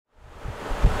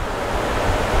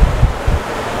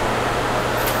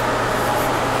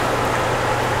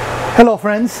Hello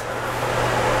friends,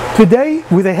 today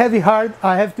with a heavy heart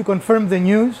I have to confirm the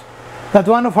news that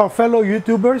one of our fellow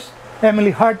YouTubers,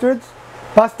 Emily Hartridge,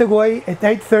 passed away at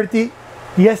 8:30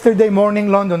 yesterday morning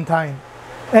London time.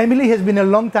 Emily has been a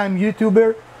long-time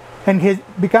YouTuber and has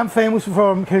become famous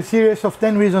from her series of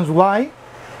 10 Reasons Why,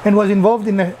 and was involved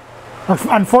in an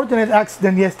unfortunate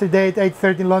accident yesterday at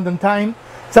 8:30 London time,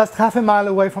 just half a mile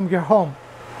away from her home.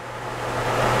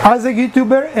 As a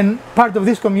YouTuber and part of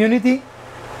this community,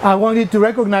 I wanted to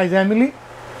recognize Emily,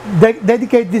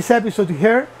 dedicate this episode to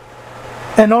her,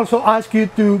 and also ask you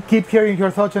to keep hearing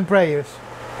her thoughts and prayers.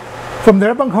 From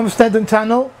the Urban Homestead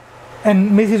channel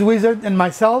and Mrs. Wizard and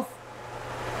myself,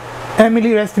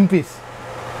 Emily, rest in peace.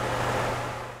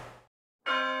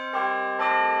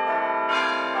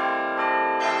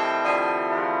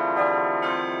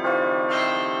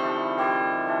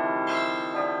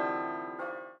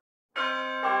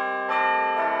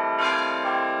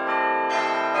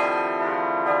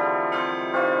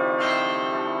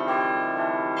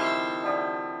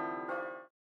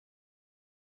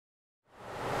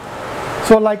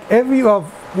 So like every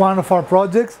one of our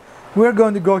projects, we're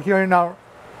going to go here in our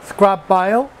scrap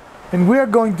pile and we're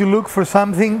going to look for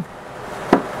something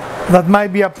that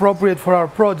might be appropriate for our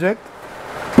project.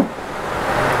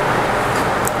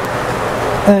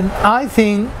 And I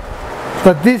think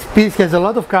that this piece has a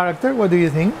lot of character. What do you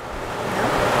think?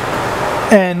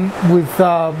 And with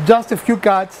just a few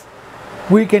cuts,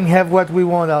 we can have what we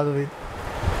want out of it.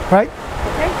 Right?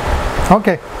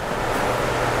 Okay.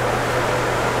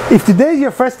 If today is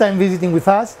your first time visiting with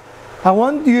us, I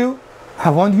want to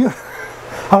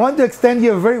extend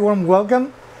you a very warm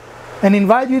welcome and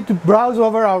invite you to browse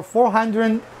over our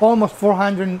almost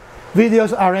 400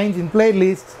 videos arranged in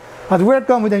playlists, as we're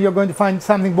confident you're going to find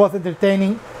something both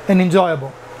entertaining and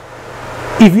enjoyable.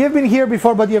 If you have been here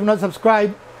before but you have not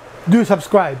subscribed, do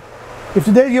subscribe. If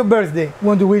today is your birthday, I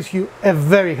want to wish you a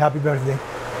very happy birthday.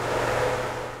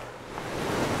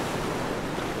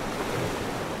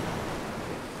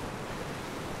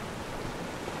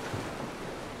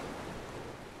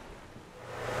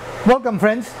 Welcome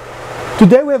friends,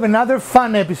 today we have another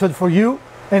fun episode for you,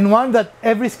 and one that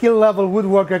every skill level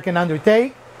woodworker can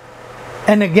undertake.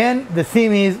 And again, the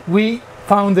theme is we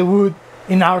found the wood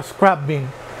in our scrap bin.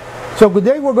 So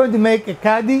today we're going to make a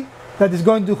caddy that is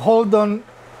going to hold on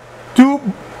 2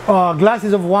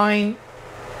 glasses of wine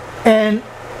and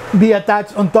be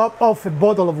attached on top of a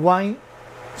bottle of wine,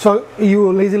 so you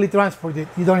will easily transport it.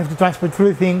 You don't have to transport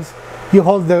 3 things, you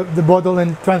hold the bottle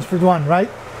and transport one, right?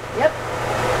 Yep.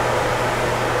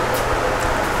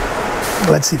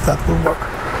 Let's see if that will work.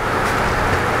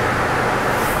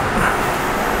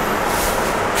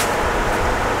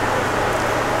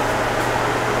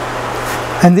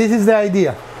 And this is the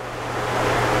idea.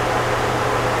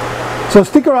 So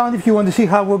stick around if you want to see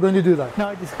how we're going to do that.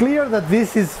 Now it is clear that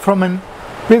this is from a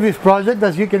previous project.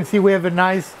 As you can see, we have a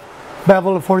nice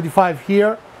bevel of 45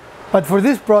 here. But for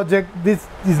this project, this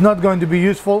is not going to be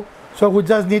useful. So we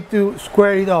just need to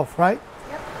square it off, right?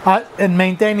 And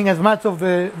maintaining as much of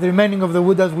the remaining of the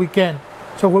wood as we can.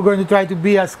 So we're going to try to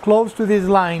be as close to this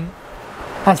line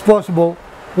as possible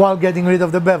while getting rid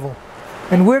of the bevel.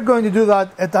 And we're going to do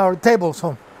that at our table.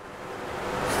 So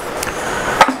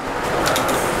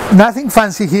nothing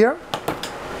fancy here.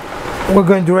 We're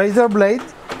going to raise our blade,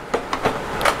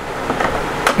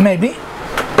 maybe.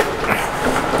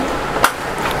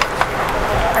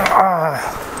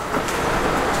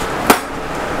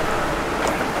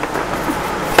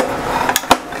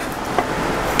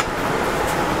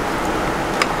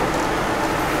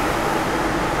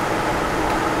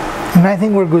 And I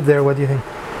think we're good there. What do you think?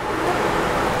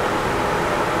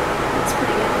 That's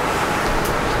pretty good.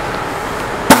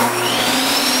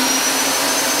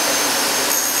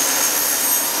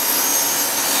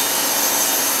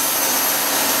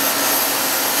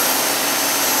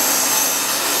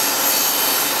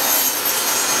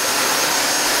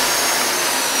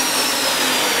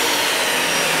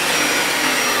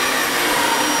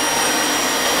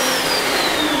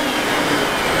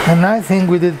 And I think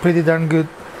we did pretty darn good,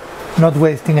 not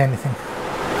wasting anything.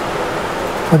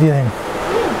 What do you think?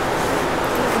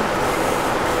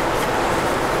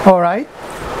 All right.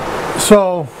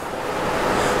 So,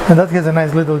 and that has a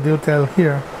nice little detail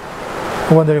here.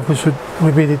 I wonder if we should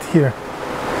repeat it here.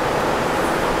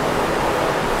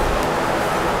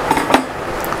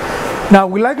 Now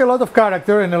we like a lot of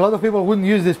character, and a lot of people wouldn't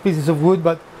use these pieces of wood,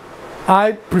 but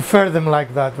I prefer them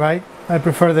like that, right? I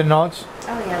prefer the knots.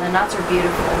 Oh yeah, the knots are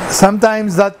beautiful.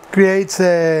 Sometimes that creates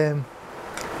a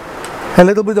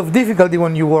little bit of difficulty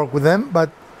when you work with them, but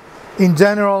in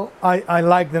general I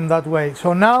like them that way.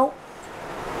 So now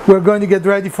we're going to get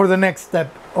ready for the next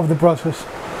step. of the process.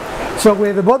 So we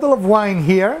have a bottle of wine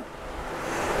here,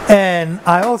 and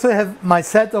I also have my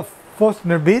set of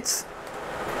Forstner beets.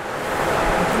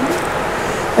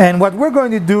 And what we're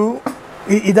going to do,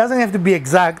 it doesn't have to be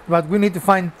exact, but we need to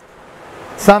find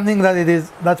something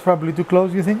that's probably too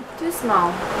close, you think? Too small.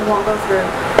 It won't go through.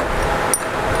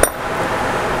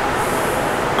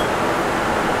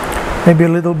 Maybe a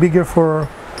little bigger for...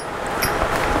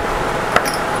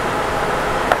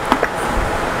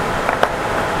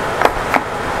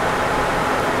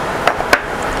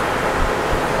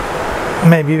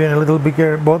 Maybe even a little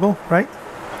bigger bottle, right?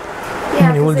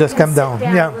 Yeah, And it will just come down.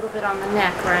 Yeah. Yeah. A little bit on the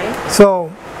neck, right?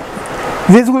 So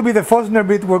this will be the Forstner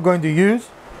beet we're going to use,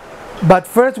 but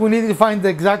first we need to find the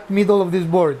exact middle of this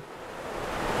board.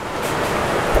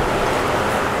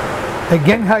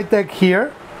 Again, high tech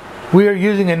here. We are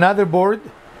using another board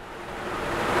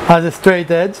as a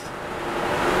straight edge.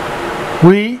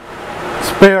 We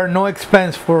spare no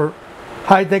expense for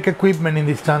high tech equipment in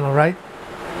this channel, right?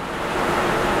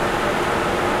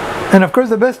 And of course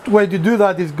the best way to do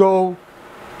that is go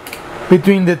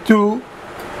between the two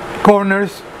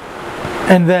corners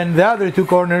and then the other two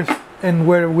corners, and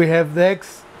where we have the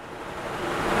X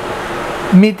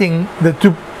meeting, the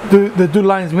two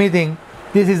lines meeting,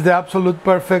 this is the absolute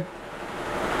perfect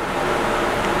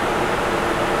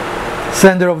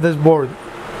center of this board.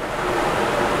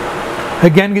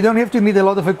 Again, you don't have to need a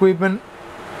lot of equipment.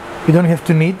 You don't have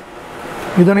to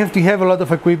have a lot of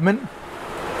equipment.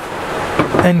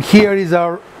 And here is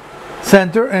our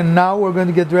center, and now we're going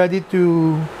to get ready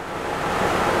to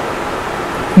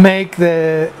make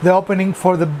the opening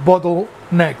for the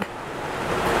bottleneck.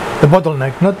 The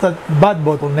bottleneck, not the bad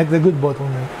bottleneck, the good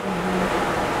bottleneck.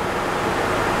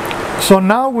 So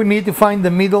now we need to find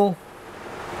the middle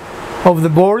of the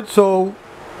board, so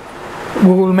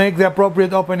we will make the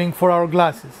appropriate opening for our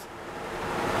glasses.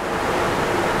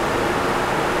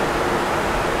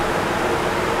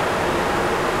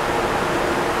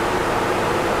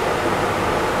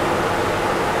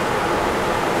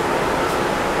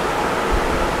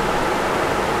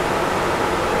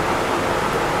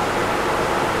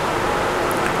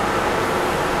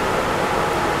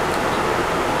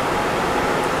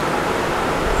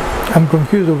 I'm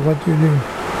confused of what you're doing.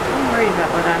 Don't worry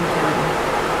about what I'm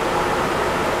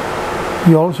doing.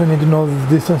 You also need to know the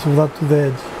distance of that to the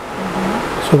edge.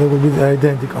 So they will be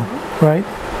identical, right?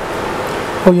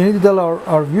 Oh, you need to tell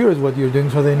our viewers what you're doing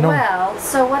so they know. Well,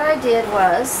 so what I did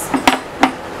was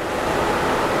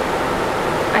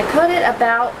I put it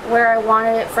about where I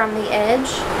wanted it from the edge,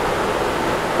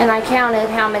 and I counted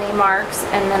how many marks,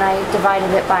 and then I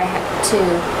divided it by 2,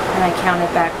 and I counted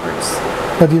backwards.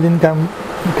 But you didn't come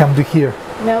to here.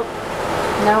 Nope.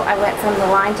 No, I went from the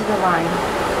line to the line.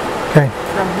 Okay.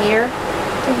 From here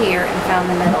to here and found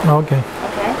the middle. Okay.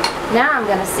 Okay. Now I'm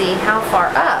going to see how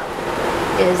far up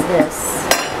is this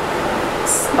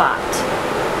spot.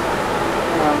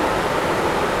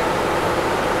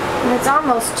 And it's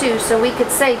almost 2, so we could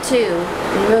say 2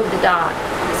 and move the dot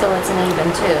so it's an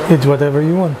even 2. It's whatever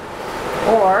you want.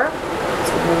 Or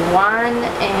it's 1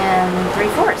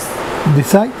 3/4.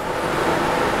 Decide.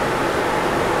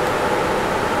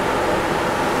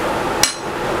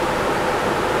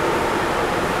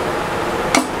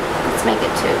 Let's make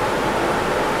it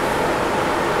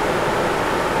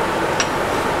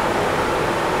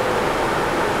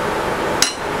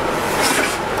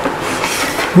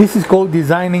 2. This is called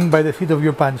designing by the seat of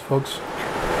your pants, folks.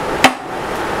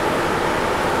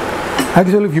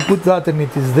 Actually, if you put that and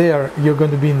it is there, you're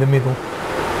going to be in the middle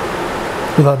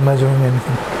without measuring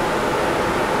anything.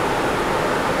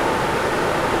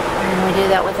 Why didn't we do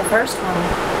that with the first one?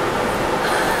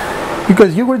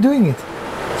 Because you were doing it.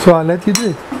 So I'll let you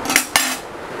do it.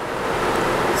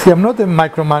 See, I'm not a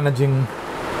micromanaging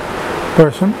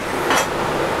person.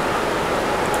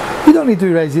 You don't need to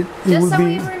erase it. It Just will so be...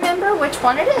 we remember which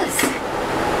one it is.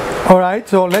 Alright,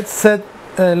 so let's set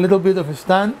a little bit of a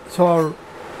stand. So our...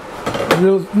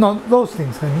 No, those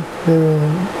things, honey. The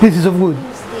pieces of wood.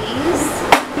 Use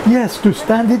these. Yes, to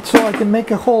stand it so I can make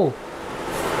a hole.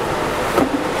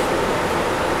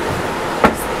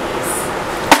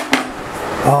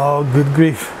 Oh, good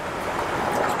grief.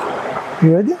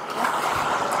 You ready?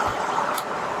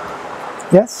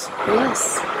 Yes?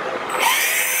 Yes.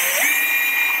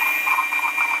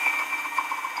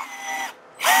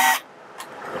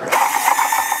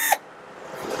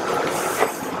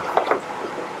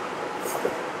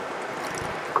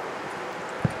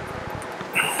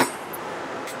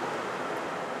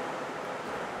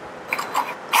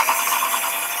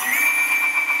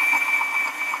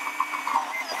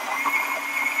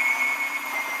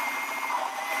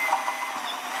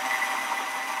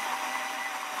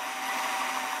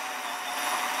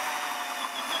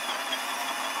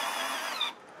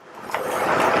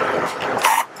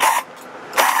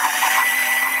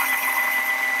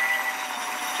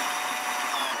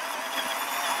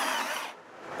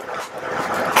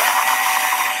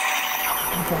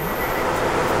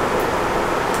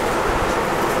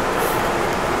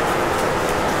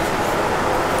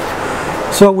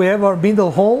 So we have our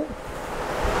bindle hole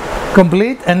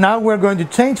complete, and now we're going to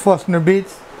change fastener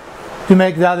bits to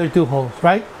make the other two holes,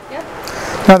 right? Yep.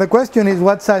 Now the question is,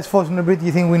 what size fastener bit do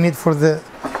you think we need for the...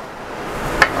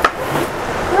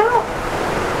 Well,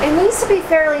 it needs to be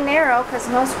fairly narrow because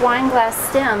most wine glass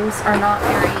stems are not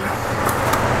very,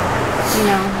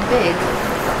 big.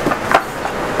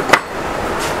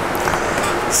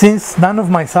 Since none of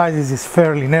my sizes is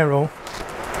fairly narrow,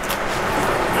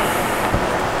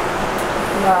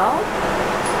 well,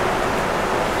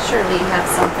 surely you have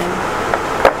something.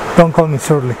 don't call me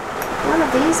surly. One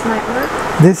of these might work.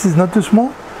 This is not too small?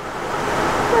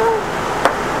 Well,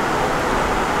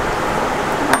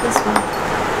 how about this one?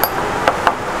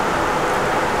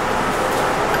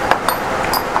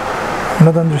 I'm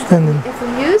not understanding. If we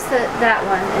use that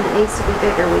one and it needs to be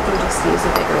bigger, we can just use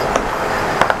a bigger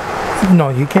one. No,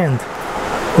 you can't.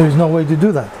 There is no way to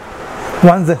do that.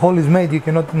 Once the hole is made, you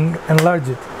cannot enlarge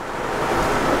it.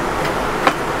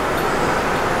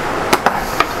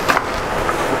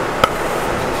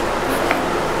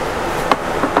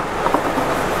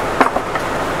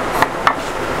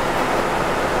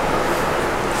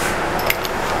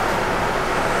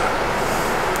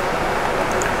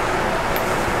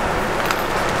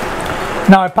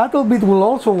 Now a paddle bit will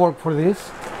also work for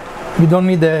this. You don't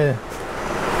need a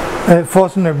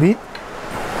fastener bit.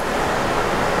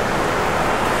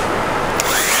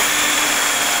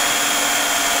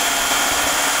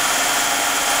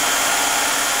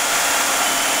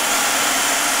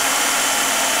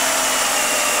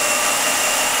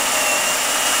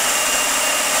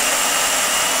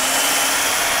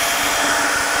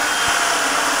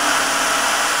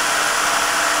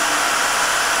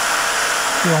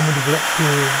 You want me to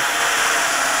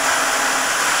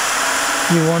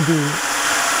you want to,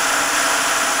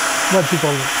 what you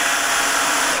call it?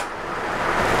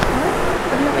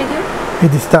 What do you want me to do?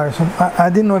 It is tiresome. I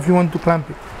didn't know if you want to clamp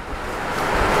it.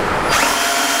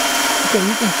 Okay,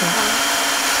 you can start.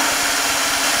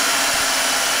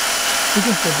 You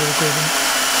can start the recording.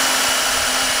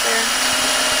 There.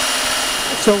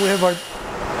 So we have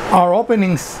our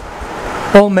openings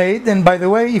all made, and by the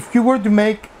way, if you were to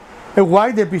make a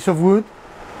wider piece of wood,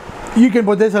 you can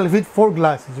potentially fit 4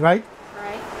 glasses, right?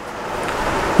 Right.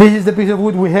 This is the piece of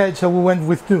wood we had, so we went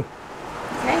with 2.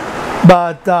 Okay.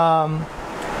 But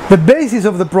the basis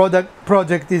of the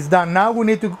project is done. Now we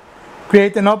need to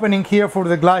create an opening here for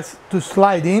the glass to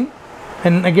slide in,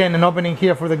 and again an opening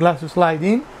here for the glass to slide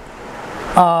in.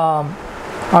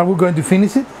 Are we going to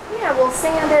finish it? Yeah, we'll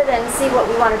sand it and see what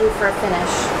we want to do for a finish.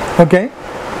 Okay.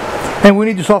 And we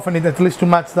need to soften it at least to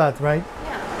match that, right?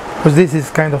 Yeah. Because this is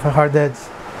kind of a hard edge.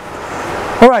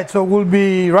 Alright, so we'll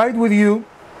be right with you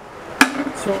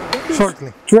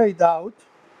shortly. Straight out.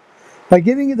 By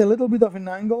giving it a little bit of an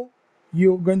angle,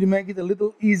 you're going to make it a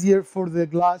little easier for the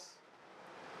glass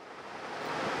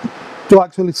to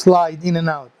actually slide in and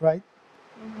out, right?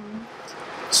 Mm-hmm.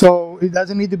 So it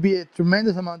doesn't need to be a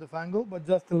tremendous amount of angle, but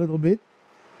just a little bit,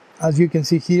 as you can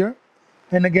see here.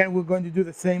 And again, we're going to do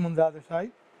the same on the other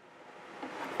side.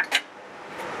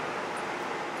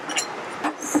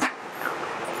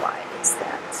 Why is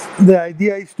that? The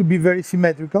idea is to be very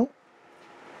symmetrical.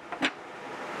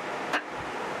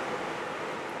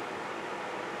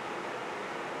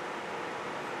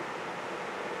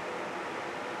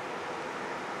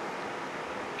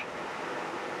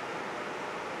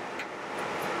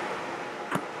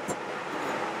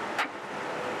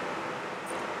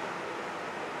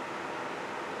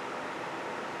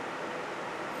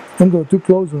 Don't go too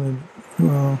close on it.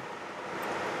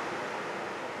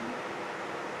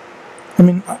 I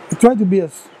mean, try to be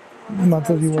as much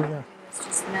as you want. Yeah.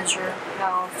 Just measure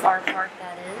how far apart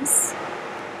that is.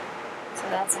 So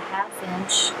that's a ½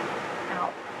 inch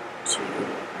out to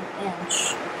an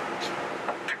inch.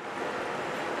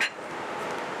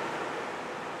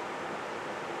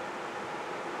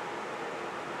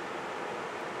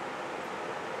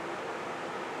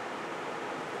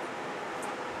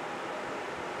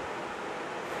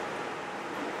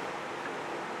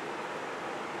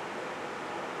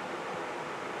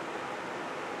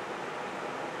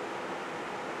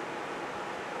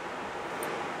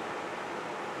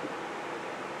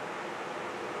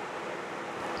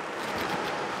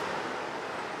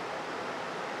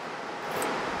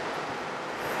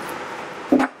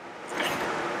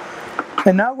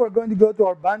 And now we're going to go to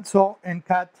our bandsaw and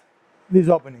cut these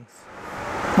openings.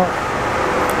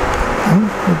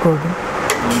 Recording.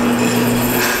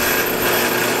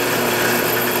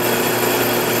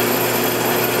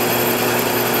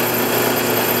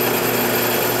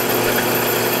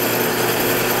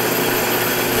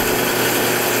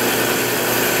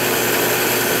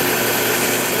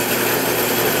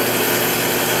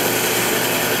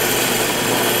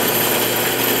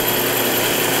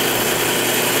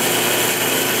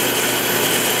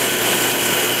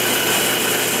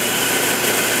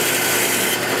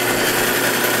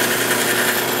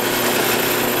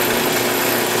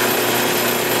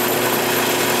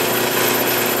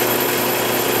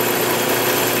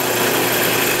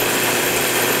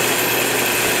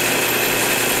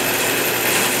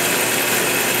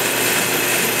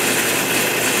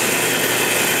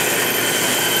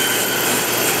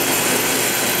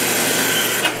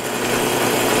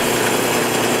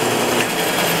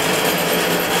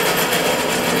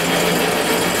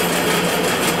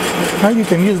 Now you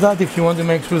can use that if you want to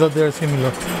make sure that they're similar.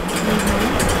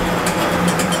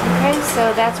 Okay,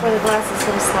 so that's where the glass is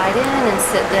going to slide in and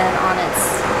sit then on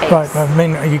its base. Right, I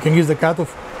mean, you can use the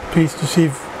cut-off piece to see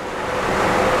if...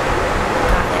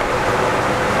 Got it.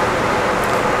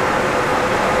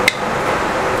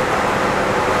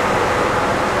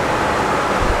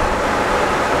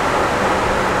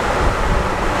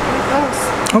 Very close.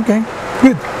 Okay,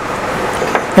 good.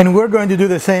 And we're going to do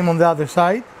the same on the other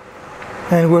side,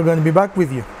 and we're going to be back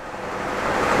with you.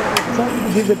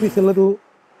 So give the piece a little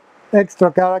extra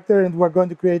character, and we're going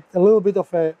to create a little bit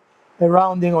of a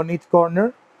rounding on each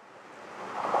corner.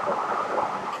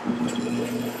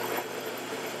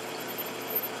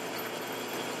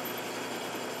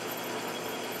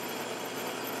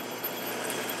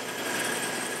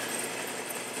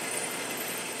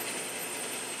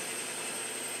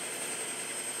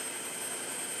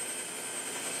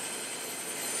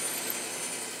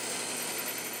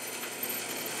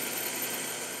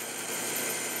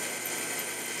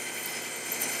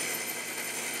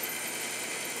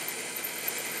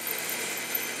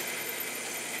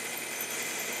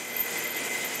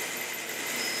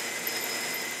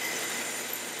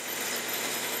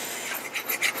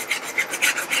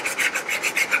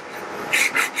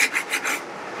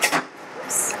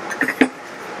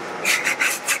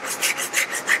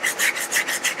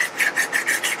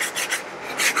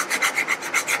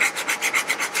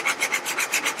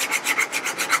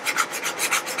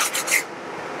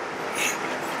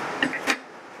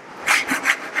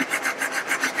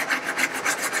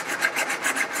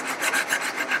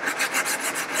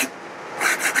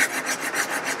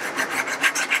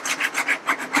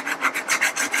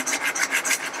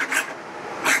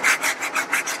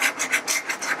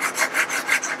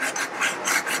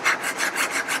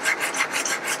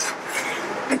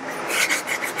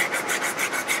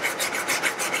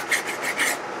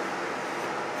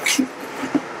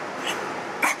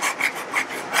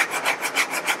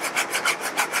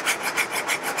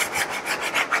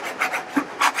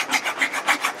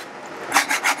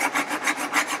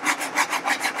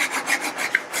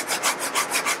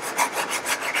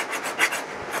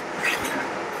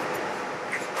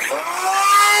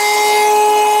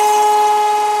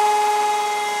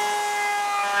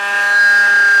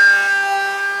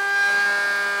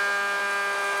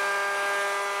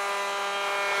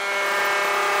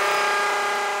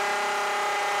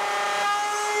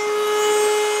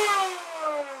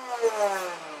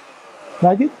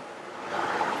 Like it?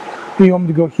 Do you want me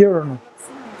to go here or not?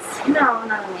 No,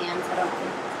 not on the ends, I don't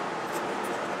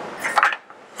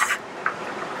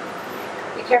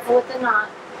think. Be careful with the knot.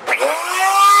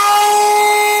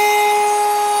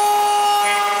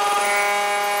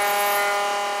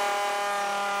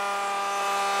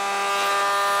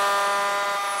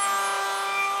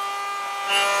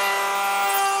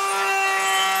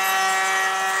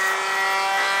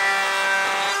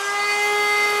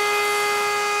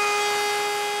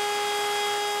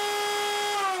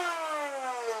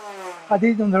 I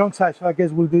did it on the wrong side, so I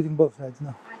guess we'll do it on both sides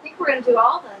now. I think we're going to do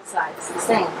all the sides the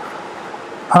same.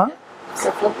 Huh?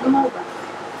 So flip them over.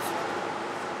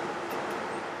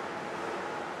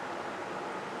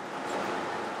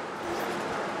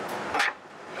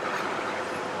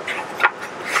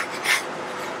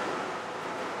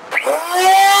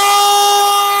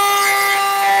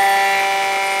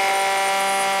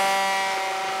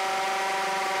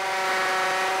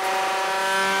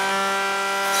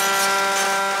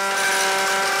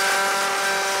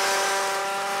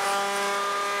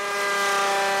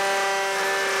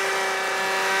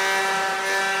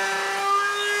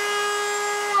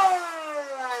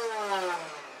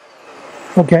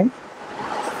 Okay.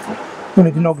 We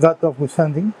need to knock that off with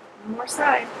sanding. One more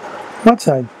side. What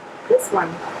side? This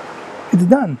one. It's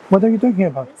done. What are you talking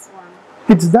about? This one.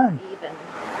 It's done. Even.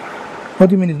 What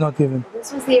do you mean it's not even?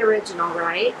 This was the original,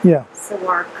 right? Yeah. So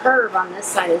our curve on this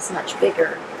side is much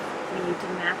bigger. We need to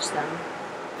match them.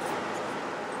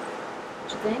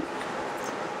 What you think?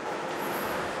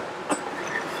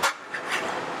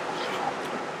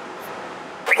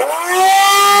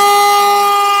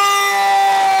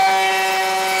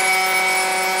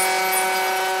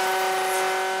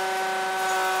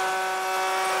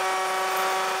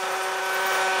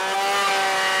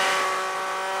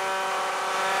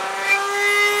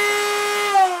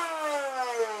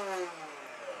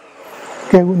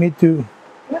 Okay, we need to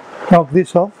knock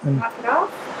this off, and Knock it off.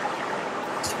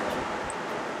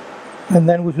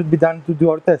 then we should be done to do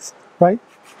our test, right?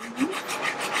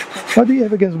 What do you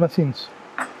have against machines?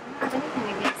 I don't have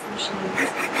anything against machines.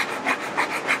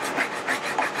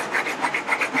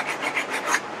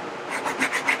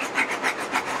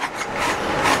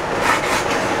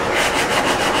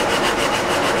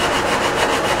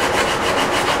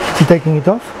 You taking it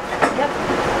off? Yep.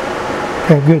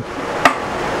 Okay, good.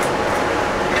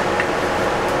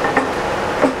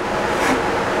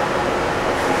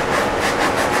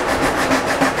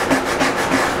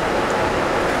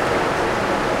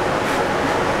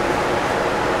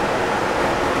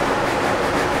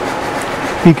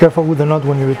 Be careful with the knot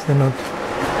when you reach the knot.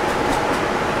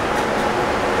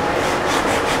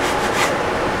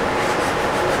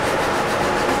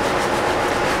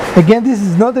 Again, this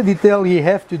is not a detail you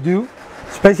have to do,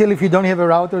 especially if you don't have a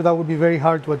router. That would be very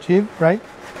hard to achieve, right?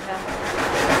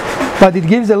 Yeah. But it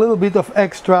gives a little bit of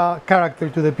extra character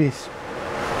to the piece.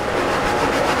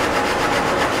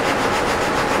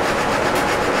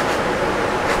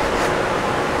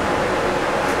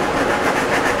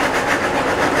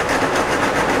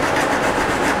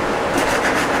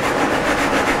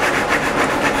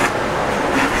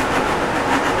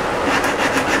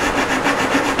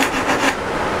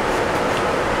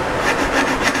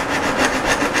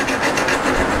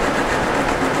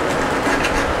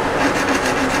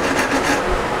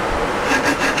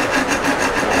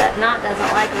 Knot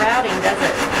doesn't like routing, does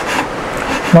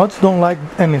it? Knots don't like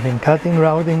anything, cutting,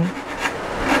 routing.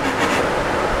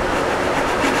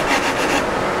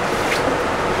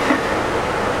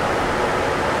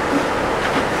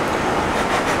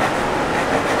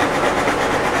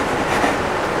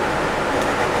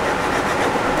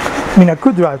 I mean, I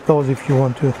could drive those if you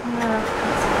want to.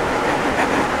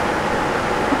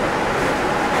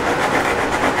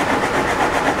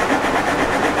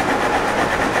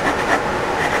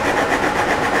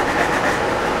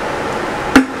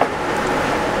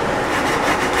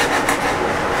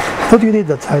 I thought you did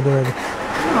that side already. No,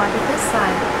 I did this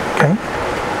side. Okay.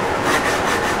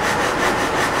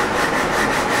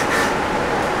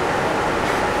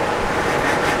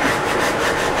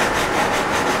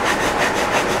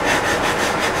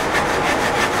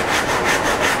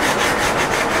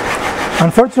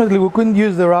 Unfortunately, we couldn't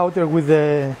use the router with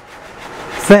the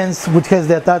fence, which has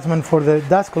the attachment for the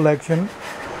dust collection,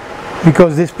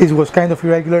 because this piece was kind of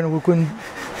irregular and we couldn't.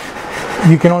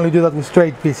 You can only do that with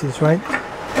straight pieces, right?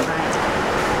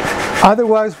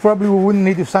 Otherwise, probably we wouldn't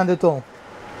need to sand at all,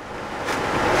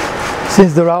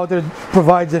 since the router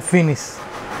provides a finished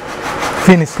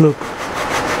look.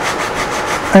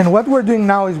 And what we're doing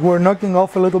now is we're knocking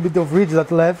off a little bit of ridge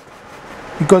that left,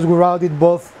 because we routed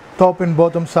both top and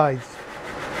bottom sides.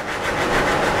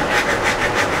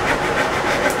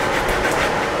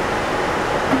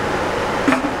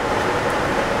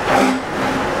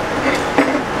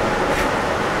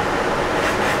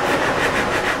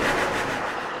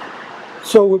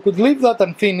 So we could leave that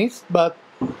unfinished, but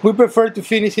we prefer to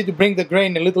finish it to bring the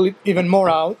grain a little even more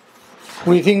out.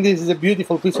 We think this is a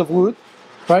beautiful piece of wood,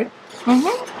 right?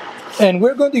 Mm-hmm. And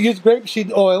we're going to use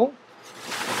grapeseed oil,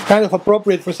 kind of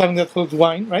appropriate for something that holds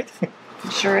wine, right?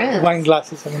 It sure is. Wine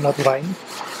glasses, I mean, not wine.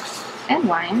 And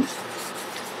wine.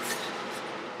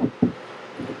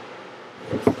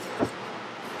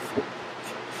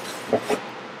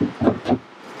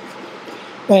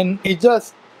 And it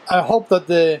just, I hope that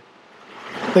the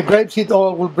grapeseed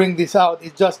oil will bring this out.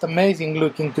 It's just amazing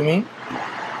looking to me.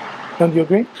 Don't you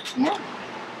agree? Yeah.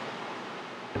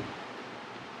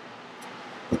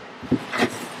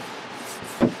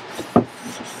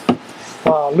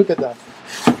 Wow, look at that.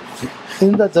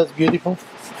 Isn't that just beautiful?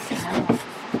 Yeah.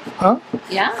 Huh?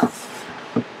 Yeah.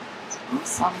 It's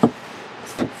awesome.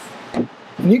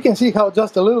 And you can see how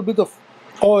just a little bit of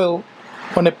oil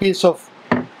on a piece of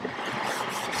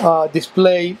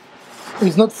display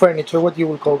is not furniture. What you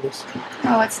will call this?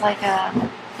 Oh, it's like a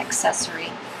accessory.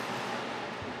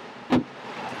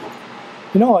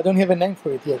 You know, I don't have a name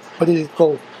for it yet. What is it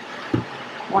called?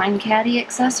 Wine caddy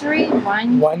accessory?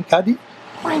 Wine caddy?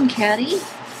 Wine caddy?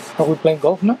 Are we playing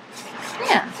golf now?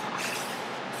 Yeah.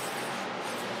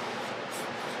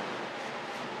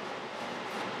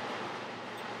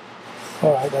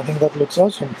 Alright, I think that looks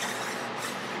awesome.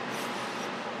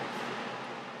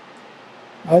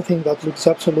 I think that looks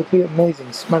absolutely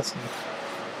amazing, smashing.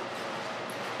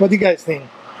 What do you guys think?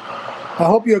 I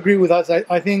hope you agree with us.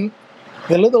 I think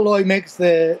the little oil makes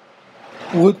the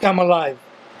wood come alive.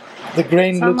 The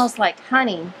grain It's looks almost like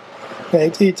honey. Yeah,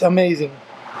 it's amazing.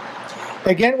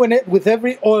 Again, with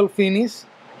every oil finish,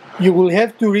 you will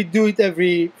have to redo it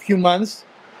every few months.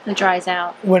 It dries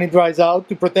out. When it dries out,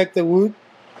 to protect the wood.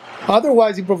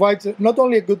 Otherwise, it provides not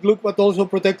only a good look, but also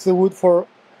protects the wood for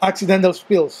accidental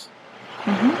spills.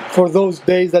 Mm-hmm. For those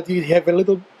days that you have a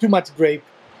little too much grape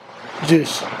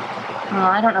juice. Oh,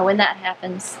 I don't know when that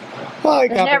happens. Well,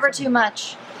 There's never too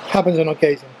much. Happens on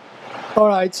occasion.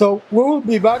 Alright, so we will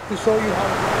be back to show you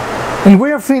how. And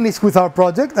we are finished with our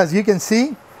project. As you can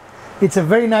see, It's a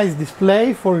very nice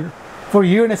display for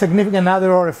you and a significant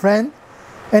other or a friend.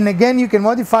 And again, you can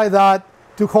modify that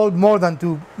to hold more than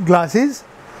 2 glasses.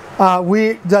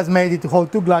 We just made it to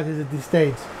hold 2 glasses at this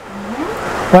stage.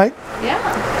 Right? Yeah.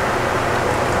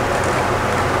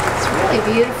 It's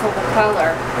really beautiful, the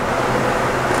color.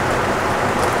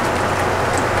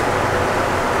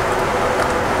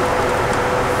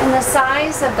 And the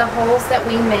size of the holes that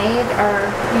we made are,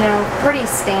 you know, pretty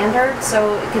standard,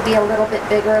 so it could be a little bit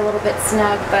bigger, a little bit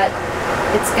snug, but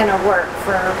it's going to work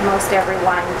for most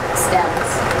everyone's stems.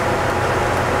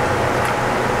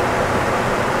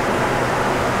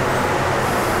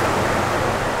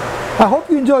 I hope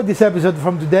you enjoyed this episode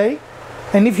from today,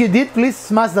 and if you did, please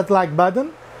smash that like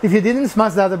button. If you didn't,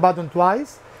 smash the other button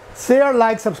twice. Share,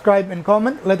 like, subscribe, and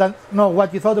comment. Let us know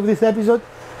what you thought of this episode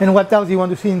and what else you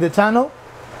want to see in the channel.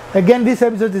 Again, this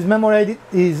episode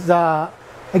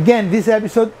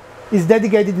is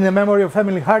dedicated in the memory of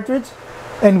Emily Hartridge,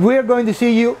 and we're going to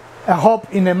see you, I hope,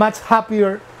 in a much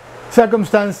happier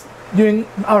circumstance during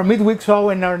our midweek show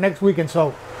and our next weekend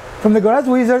show. From the Garage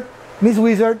Wizard, Miss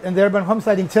Wizard, and the Urban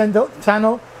Homesteading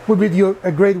channel, we bid you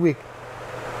a great week.